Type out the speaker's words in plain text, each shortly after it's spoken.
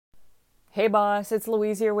Hey boss, it's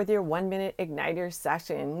Louise here with your 1 minute igniter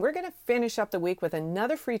session. We're going to finish up the week with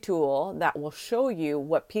another free tool that will show you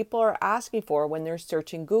what people are asking for when they're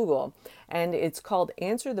searching Google. And it's called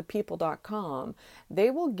answerthepeople.com. They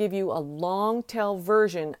will give you a long tail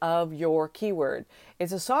version of your keyword.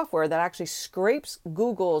 It's a software that actually scrapes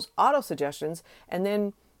Google's auto suggestions and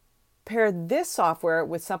then pair this software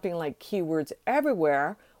with something like Keywords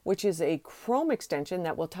Everywhere, which is a Chrome extension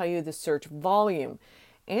that will tell you the search volume.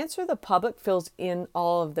 Answer the Public fills in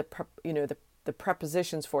all of the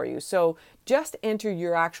prepositions for you. So just enter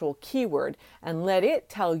your actual keyword and let it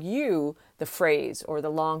tell you the phrase or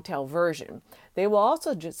the long tail version. They will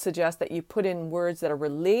also suggest that you put in words that are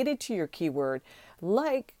related to your keyword.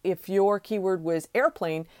 Like if your keyword was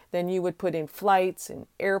airplane, then you would put in flights and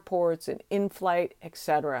airports and in-flight,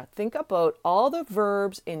 etc. Think about all the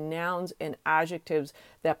verbs and nouns and adjectives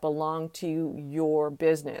that belong to your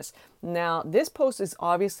business. Now, this post is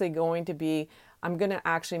obviously going to be, I'm going to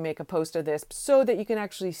actually make a post of this so that you can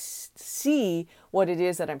actually see what it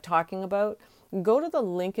is that I'm talking about. Go to the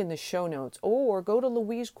link in the show notes or go to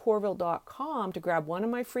louisecorville.com to grab one of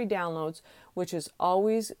my free downloads, which is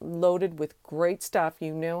always loaded with great stuff.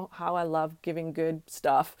 You know how I love giving good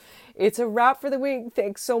stuff. It's a wrap for the week.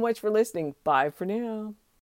 Thanks so much for listening. Bye for now.